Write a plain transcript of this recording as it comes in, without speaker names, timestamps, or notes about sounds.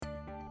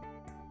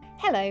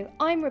Hello,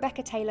 I'm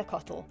Rebecca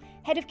Taylor-Cottle,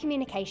 Head of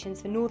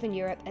Communications for Northern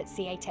Europe at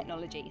CA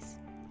Technologies.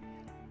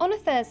 On a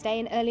Thursday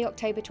in early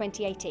October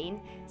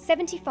 2018,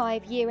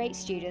 75 Year 8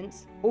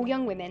 students, all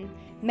young women,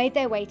 made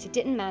their way to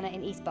Ditton Manor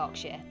in East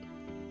Berkshire.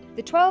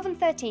 The 12 and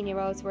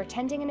 13-year-olds were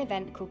attending an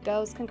event called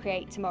Girls Can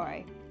Create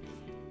Tomorrow.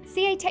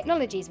 CA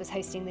Technologies was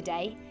hosting the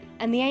day,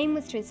 and the aim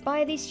was to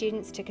inspire these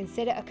students to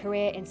consider a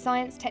career in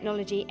science,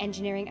 technology,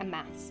 engineering and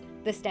maths,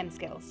 the STEM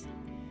skills.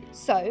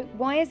 So,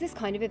 why is this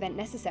kind of event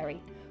necessary?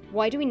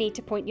 Why do we need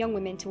to point young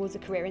women towards a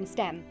career in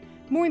STEM?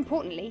 More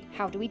importantly,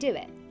 how do we do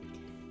it?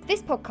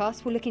 This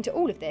podcast will look into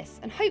all of this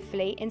and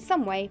hopefully, in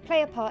some way,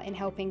 play a part in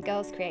helping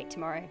girls create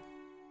tomorrow.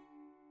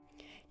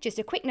 Just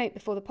a quick note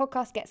before the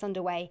podcast gets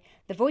underway,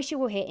 the voice you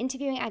will hear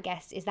interviewing our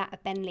guest is that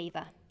of Ben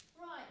Lever.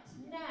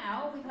 Right,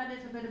 now we've had a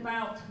little bit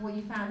about what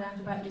you found out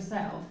about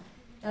yourself.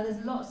 Now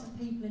there's lots of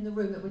people in the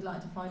room that we'd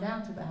like to find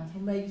out about,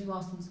 or maybe to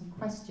ask them some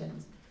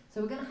questions. So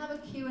we're going to have a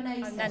Q&A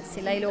session. I'm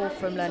Nancy Laylor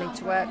from Learning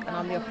to Work and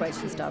I'm the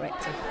Operations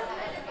Director.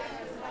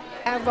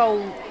 Our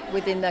role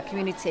within the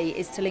community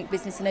is to link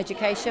business and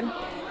education,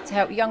 to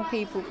help young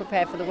people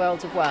prepare for the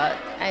world of work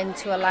and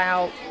to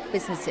allow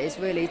businesses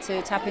really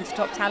to tap into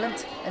top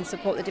talent and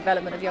support the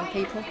development of young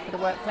people for the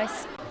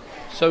workplace.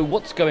 So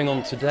what's going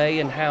on today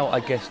and how, I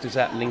guess, does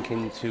that link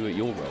into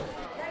your role?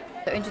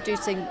 So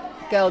introducing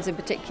girls in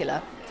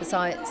particular to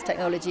science,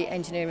 technology,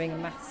 engineering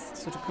and maths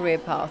sort of career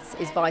paths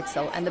is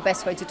vital, and the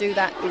best way to do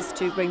that is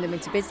to bring them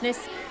into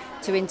business,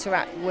 to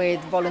interact with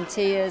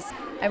volunteers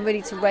and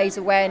really to raise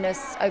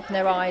awareness, open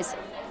their eyes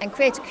and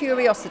create a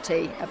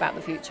curiosity about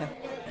the future.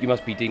 You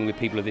must be dealing with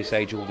people of this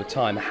age all the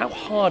time. How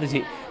hard is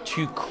it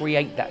to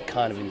create that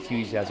kind of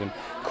enthusiasm,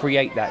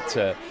 create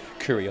that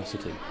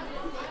curiosity?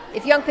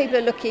 If young people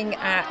are looking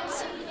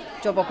at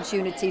job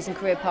opportunities and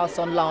career paths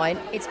online,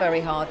 it's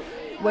very hard.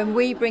 When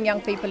we bring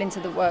young people into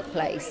the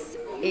workplace,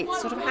 it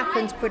sort of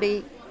happens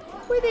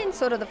within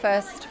sort of the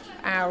first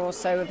hour or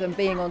so of them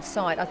being on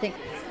site. I think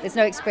there's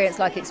no experience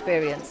like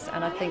experience,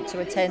 and I think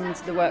to attend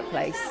the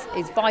workplace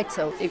is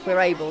vital if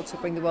we're able to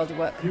bring the world of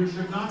work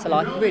to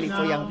life really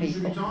for young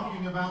people.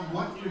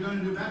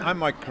 I'm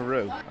Mike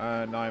Carew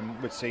and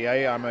I'm with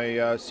CA. I'm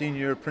a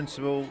senior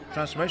principal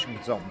transformation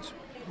consultant.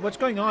 What's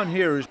going on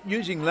here is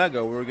using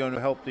Lego, we're going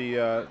to help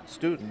the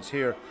students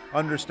here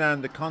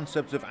understand the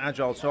concepts of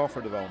agile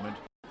software development.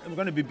 We're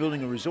going to be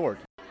building a resort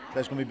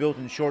that's going to be built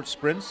in short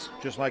sprints,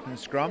 just like in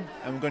Scrum,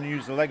 and we're going to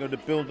use the Lego to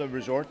build a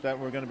resort that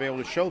we're going to be able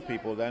to show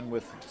people then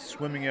with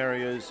swimming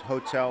areas,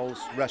 hotels,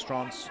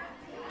 restaurants,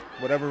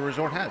 whatever a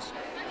resort has.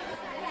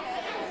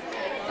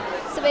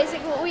 So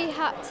basically what we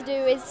had to do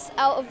is,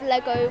 out of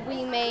Lego,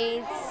 we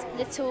made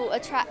little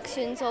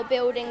attractions or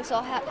buildings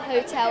or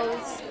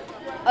hotels,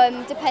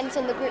 depends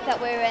on the group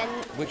that we're in.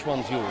 Which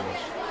one's yours?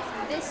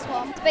 This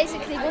one.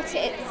 Basically what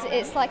it is,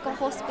 it's like a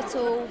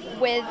hospital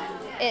with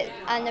it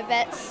and a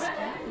vet's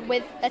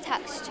with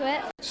attached to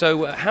it.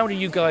 So how do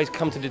you guys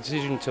come to the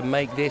decision to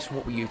make this?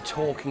 What were you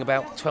talking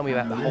about? Tell me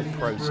about the whole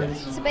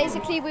process. So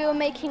basically we were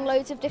making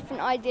loads of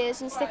different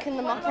ideas and sticking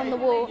them up on the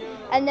wall,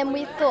 and then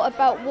we thought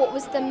about what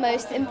was the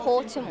most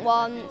important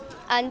one,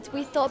 and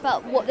we thought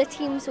about what the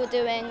teams were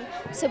doing,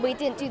 so we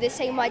didn't do the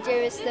same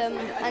idea as them,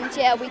 and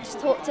yeah, we just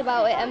talked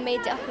about it and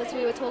made it up as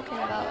we were talking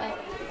about it.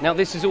 Now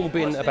this has all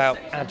been about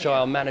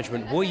agile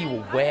management. Were you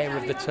aware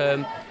of the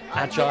term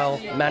agile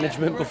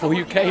management before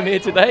you came here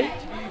today?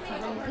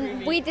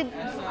 We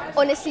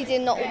honestly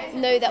did not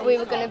know that we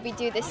were going to be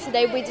doing this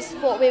today. We just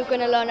thought we were going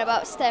to learn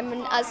about STEM,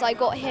 and as I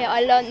got here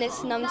I learned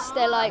this and I'm just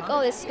there like,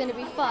 oh, this is going to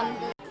be fun.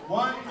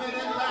 1 minute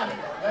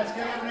left, let's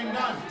get everything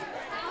done.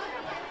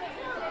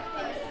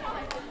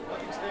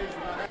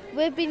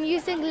 We've been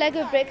using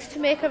Lego bricks to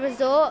make a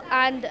resort,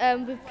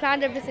 and we've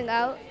planned everything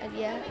out, and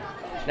yeah.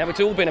 Now it's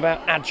all been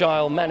about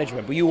agile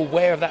management. Were you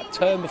aware of that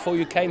term before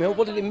you came here?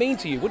 What did it mean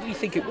to you? What did you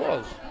think it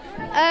was?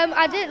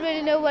 I didn't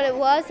really know what it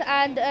was,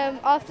 and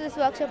after this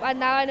workshop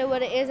now I know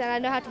what it is and I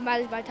know how to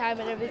manage my time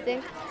and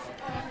everything.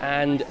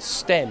 And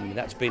STEM,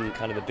 that's been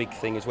kind of a big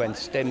thing as well, and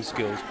STEM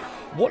skills.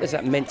 What has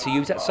that meant to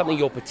you? Is that something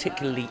you're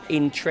particularly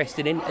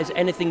interested in? Has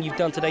anything you've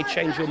done today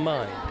changed your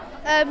mind?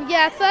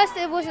 Yeah, at first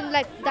it wasn't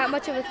like that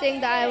much of a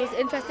thing that I was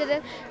interested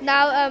in.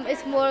 Now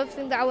it's more of a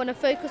thing that I want to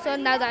focus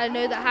on now that I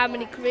know that how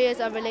many careers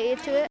are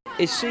related to it.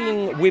 Is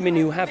seeing women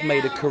who have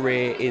made a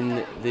career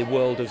in the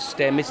world of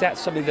STEM, is that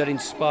something that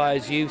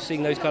inspires you,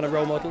 seeing those kind of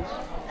role models?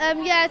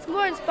 Yeah, it's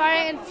more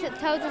inspiring and it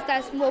tells us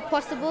that it's more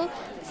possible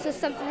for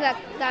something like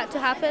that to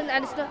happen.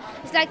 And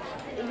it's like,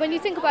 when you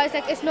think about it, it's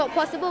like it's not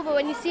possible, but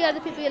when you see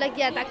other people, you're like,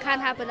 yeah, that can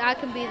happen, I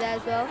can be there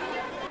as well.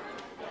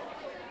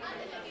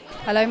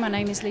 Hello, my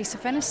name is Lisa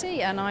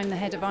Fennessy and I'm the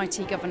Head of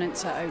IT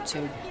Governance at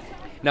O2.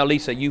 Now,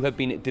 Lisa, you have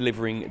been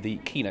delivering the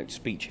keynote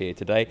speech here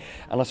today,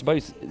 and I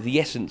suppose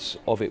the essence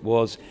of it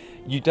was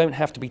you don't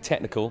have to be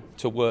technical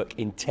to work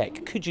in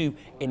tech. Could you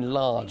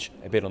enlarge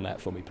a bit on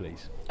that for me,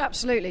 please?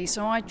 Absolutely.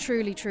 So I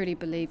truly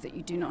believe that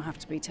you do not have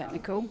to be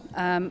technical.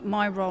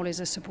 My role is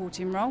a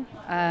supporting role.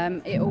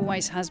 It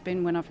always has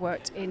been when I've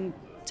worked in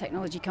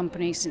technology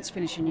companies since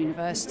finishing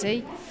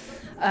university.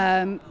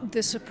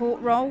 The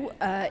support role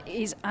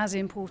is as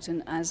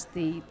important as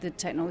the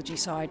technology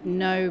side.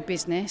 No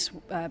business,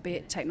 be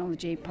it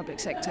technology, public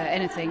sector,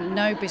 anything,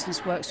 no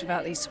business works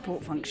without these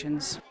support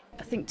functions.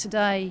 I think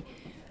today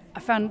I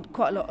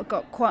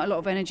got quite a lot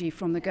of energy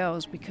from the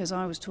girls because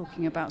I was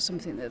talking about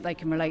something that they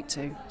can relate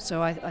to.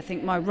 So I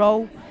think my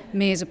role,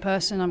 me as a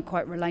person, I'm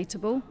quite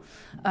relatable.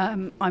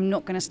 I'm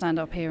not going to stand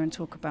up here and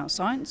talk about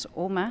science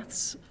or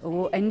maths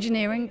or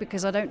engineering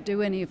because I don't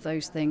do any of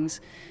those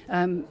things.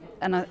 And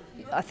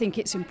I think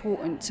it's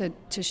important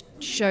to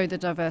show the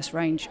diverse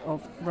range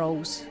of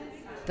roles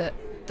that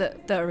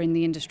are in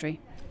the industry.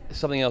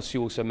 Something else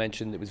you also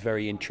mentioned that was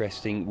very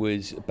interesting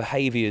was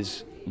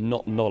behaviours,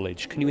 not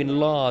knowledge. Can you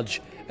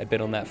enlarge a bit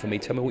on that for me?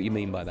 Tell me what you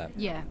mean by that.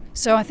 Yeah.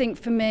 So I think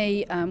for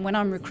me, when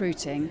I'm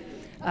recruiting,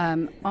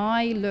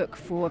 I look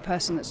for a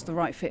person that's the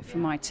right fit for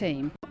my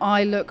team.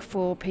 I look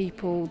for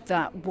people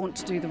that want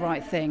to do the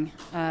right thing.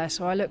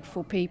 So I look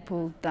for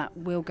people that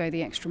will go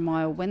the extra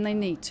mile when they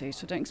need to.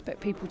 So I don't expect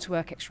people to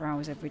work extra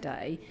hours every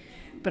day,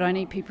 but I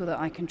need people that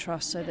I can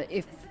trust so that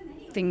if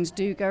things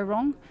do go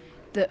wrong,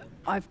 that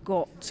I've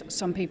got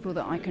some people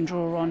that I can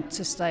draw on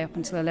to stay up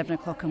until 11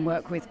 o'clock and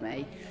work with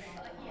me.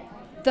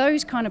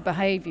 Those kind of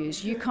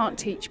behaviours you can't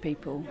teach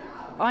people.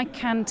 I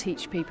can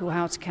teach people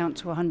how to count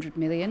to 100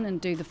 million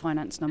and do the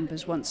finance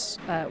numbers once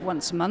a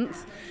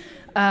month.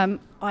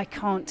 I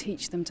can't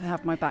teach them to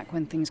have my back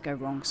when things go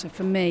wrong. So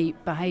for me,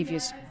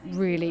 behaviour's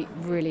really,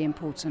 really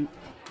important.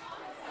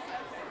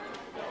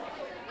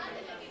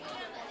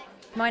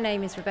 My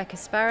name is Rebecca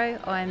Sparrow.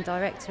 I am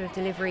Director of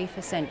Delivery for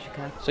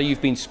Centrica. So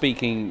you've been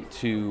speaking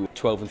to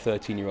 12 and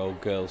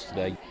 13-year-old girls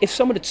today. If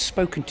someone had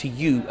spoken to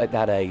you at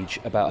that age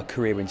about a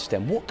career in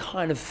STEM, what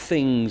kind of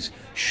things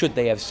should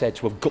they have said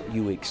to have got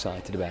you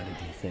excited about it,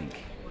 do you think?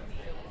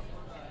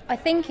 I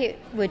think it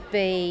would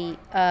be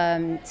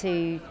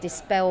to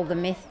dispel the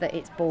myth that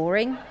it's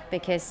boring,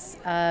 because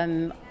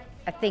I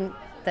think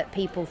that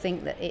people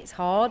think that it's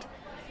hard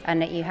and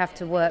that you have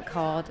to work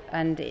hard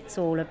and it's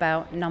all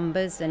about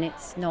numbers, and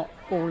it's not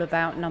all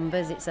about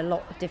numbers. It's a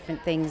lot of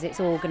different things.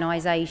 It's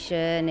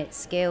organisation, it's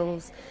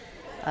skills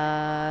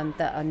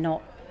that are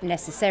not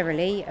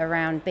necessarily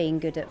around being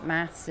good at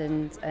maths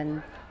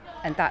and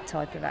that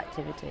type of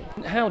activity.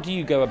 How do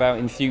you go about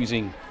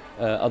enthusing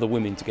other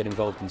women to get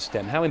involved in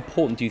STEM? How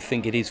important do you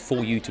think it is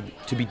for you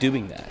to be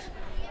doing that?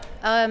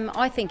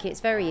 I think it's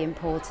very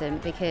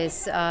important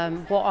because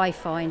what I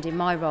find in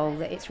my role,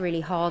 that it's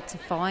really hard to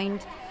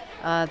find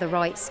the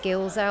right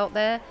skills out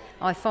there.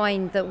 I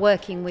find that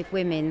working with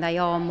women, they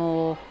are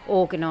more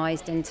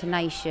organised and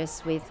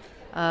tenacious with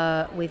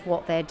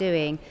what they're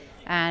doing.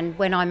 And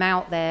when I'm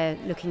out there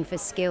looking for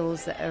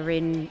skills that are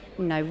in,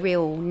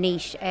 real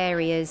niche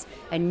areas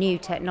and new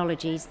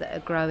technologies that are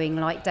growing,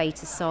 like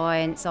data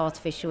science,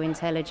 artificial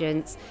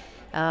intelligence,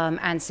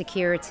 and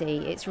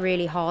security, it's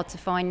really hard to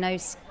find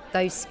those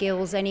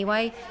skills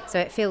anyway. So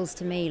it feels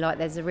to me like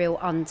there's a real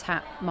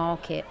untapped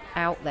market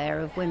out there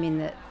of women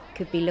that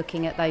could be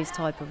looking at those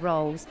type of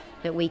roles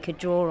that we could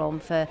draw on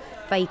for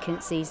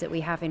vacancies that we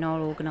have in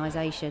our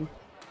organisation.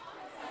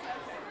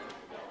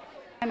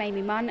 I'm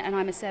Amy Munn and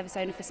I'm a service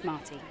owner for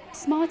Smarty.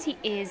 Smarty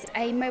is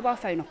a mobile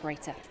phone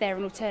operator. They're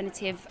an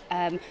alternative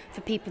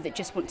for people that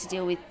just want to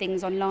deal with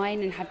things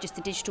online and have just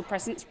a digital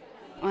presence.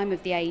 I'm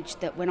of the age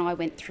that when I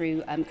went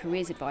through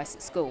careers advice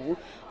at school,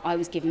 I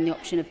was given the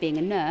option of being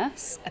a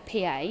nurse, a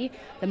PA.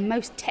 The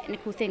most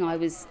technical thing I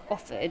was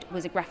offered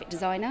was a graphic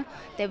designer.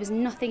 There was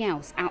nothing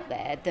else out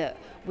there that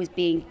was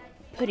being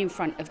put in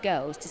front of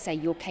girls to say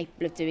you're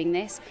capable of doing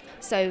this.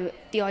 So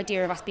the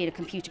idea of us being a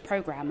computer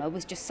programmer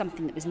was just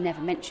something that was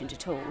never mentioned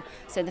at all.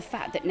 So the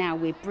fact that now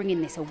we're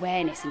bringing this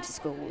awareness into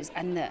schools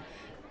and that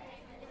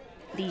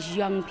these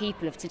young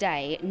people of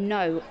today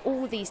know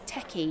all these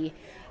techie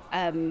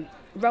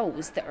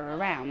roles that are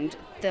around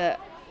that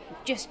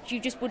you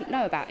just wouldn't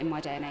know about in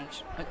my day and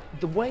age.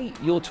 The way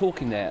you're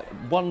talking there,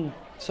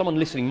 someone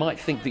listening might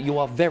think that you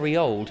are very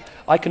old.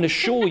 I can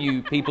assure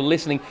you, people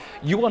listening,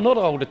 you are not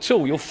old at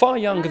all. You're far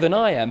younger than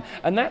I am,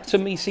 and that to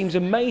me seems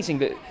amazing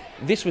that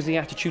this was the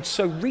attitude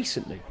so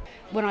recently.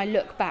 When I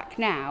look back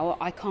now,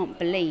 I can't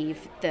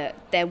believe that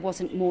there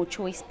wasn't more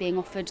choice being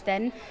offered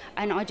then,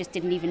 and I just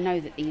didn't even know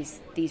that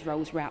these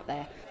roles were out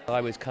there.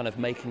 I was kind of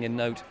making a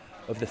note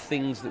of the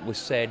things that were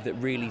said that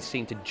really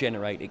seemed to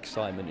generate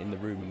excitement in the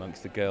room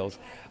amongst the girls.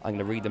 I'm going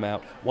to read them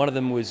out. One of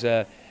them was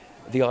the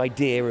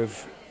idea of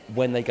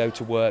when they go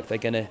to work, they're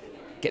going to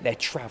get their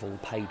travel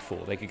paid for.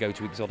 They could go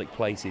to exotic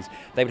places.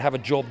 They would have a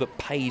job that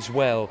pays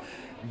well.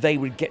 They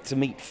would get to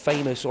meet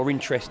famous or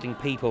interesting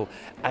people,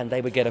 and they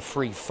would get a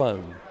free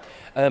phone.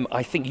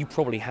 I think you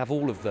probably have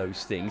all of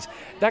those things.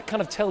 That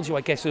kind of tells you,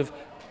 I guess, of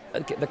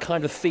the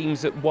kind of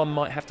themes that one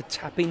might have to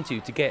tap into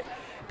to get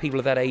people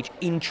of that age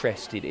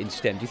interested in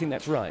STEM. Do you think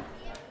that's right?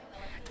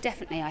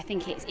 Definitely. I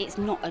think it's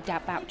not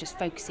about just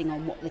focusing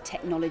on what the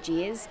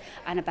technology is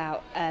and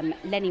about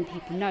letting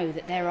people know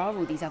that there are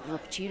all these other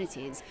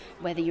opportunities,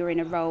 whether you're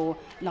in a role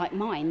like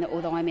mine, that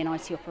although I'm in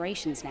IT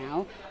operations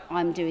now,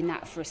 I'm doing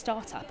that for a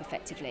startup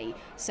effectively.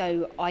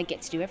 So I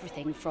get to do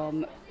everything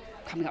from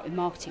coming up with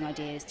marketing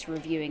ideas, to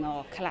reviewing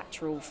our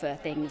collateral for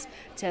things,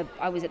 to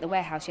I was at the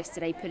warehouse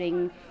yesterday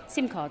putting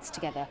SIM cards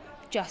together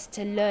just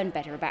to learn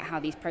better about how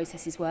these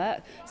processes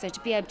work. So to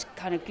be able to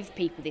kind of give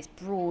people this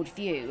broad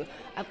view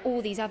of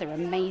all these other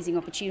amazing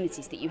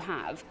opportunities that you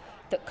have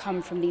that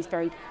come from these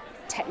very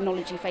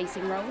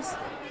technology-facing roles.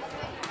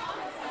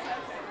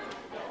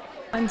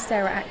 I'm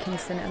Sarah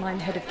Atkinson and I'm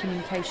Head of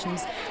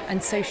Communications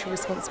and Social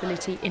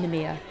Responsibility in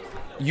EMEA.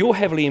 You're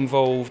heavily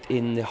involved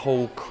in the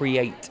whole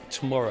Create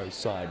Tomorrow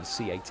side of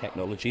CA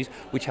Technologies,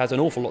 which has an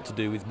awful lot to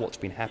do with what's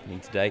been happening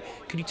today.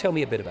 Could you tell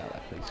me a bit about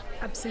that, please?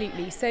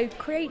 Absolutely. So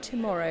Create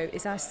Tomorrow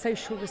is our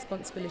social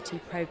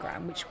responsibility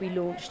programme, which we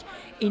launched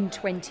in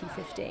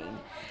 2015.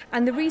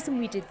 And the reason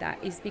we did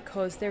that is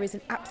because there is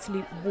an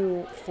absolute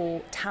war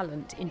for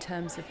talent in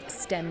terms of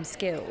STEM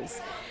skills.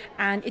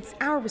 And it's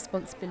our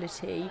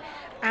responsibility,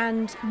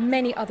 and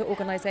many other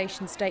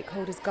organisations,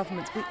 stakeholders,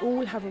 governments, we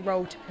all have a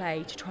role to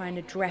play to try and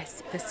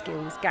address the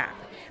skills gap,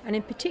 and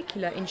in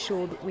particular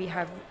ensure that we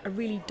have a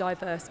really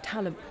diverse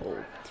talent pool.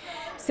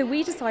 So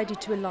we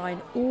decided to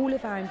align all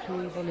of our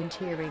employee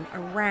volunteering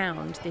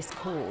around this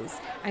cause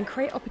and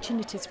create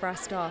opportunities for our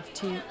staff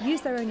to use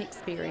their own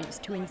experience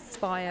to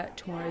inspire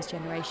tomorrow's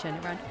generation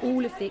around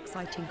all of the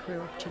exciting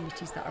career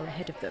opportunities that are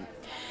ahead of them.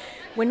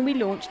 When we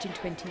launched in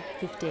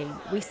 2015,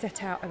 we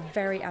set out a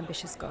very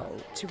ambitious goal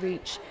to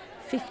reach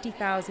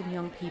 50,000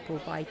 young people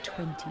by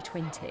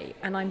 2020,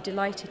 and I'm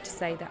delighted to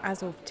say that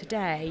as of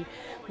today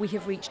we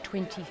have reached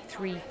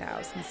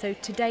 23,000. So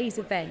today's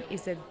event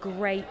is a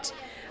great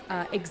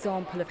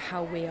example of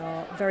how we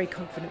are very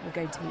confident we're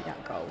going to meet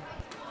that goal.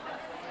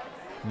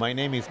 My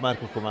name is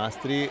Marco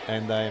Comastri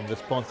and I am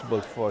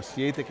responsible for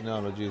CA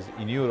Technologies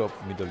in Europe,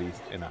 Middle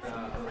East and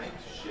Africa. I'd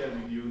like to share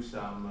with you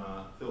some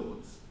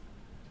thoughts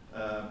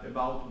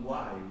about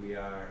why we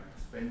are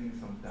spending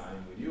some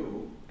time with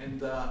you,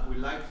 and we'd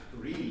like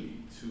really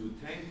to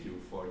thank you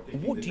for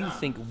taking What do you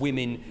think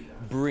women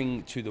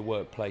bring to the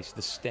workplace,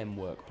 the STEM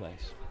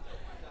workplace?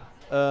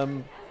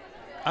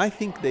 I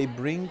think they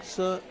bring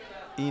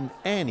in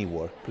any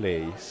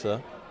workplace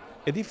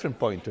a different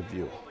point of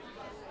view.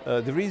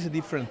 There is a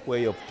different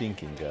way of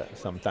thinking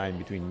sometimes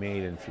between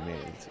male and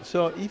females.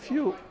 So if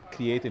you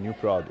create a new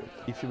product,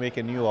 if you make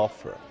a new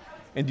offer,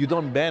 and you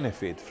don't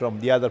benefit from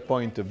the other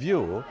point of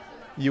view,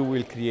 you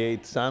will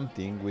create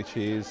something which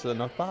is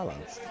not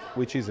balanced,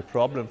 which is a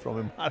problem from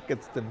a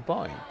market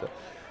standpoint.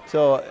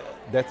 So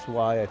that's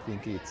why I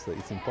think it's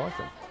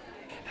important.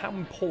 How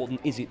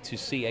important is it to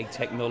CA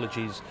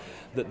Technologies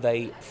that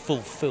they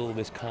fulfill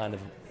this kind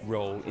of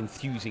role,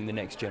 infusing the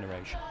next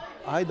generation?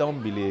 I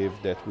don't believe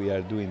that we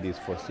are doing this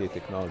for CA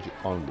Technology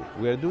only.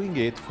 We are doing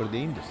it for the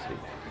industry.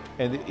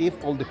 And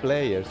if all the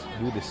players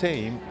do the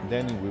same,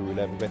 then we will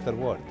have a better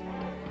world.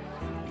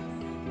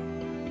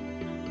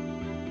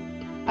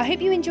 I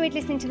hope you enjoyed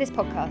listening to this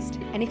podcast,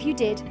 and if you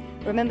did,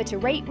 remember to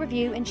rate,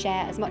 review and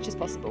share as much as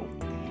possible.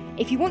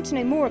 If you want to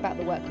know more about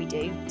the work we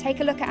do,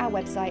 take a look at our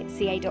website,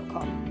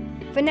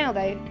 ca.com. For now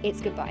though,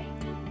 it's goodbye.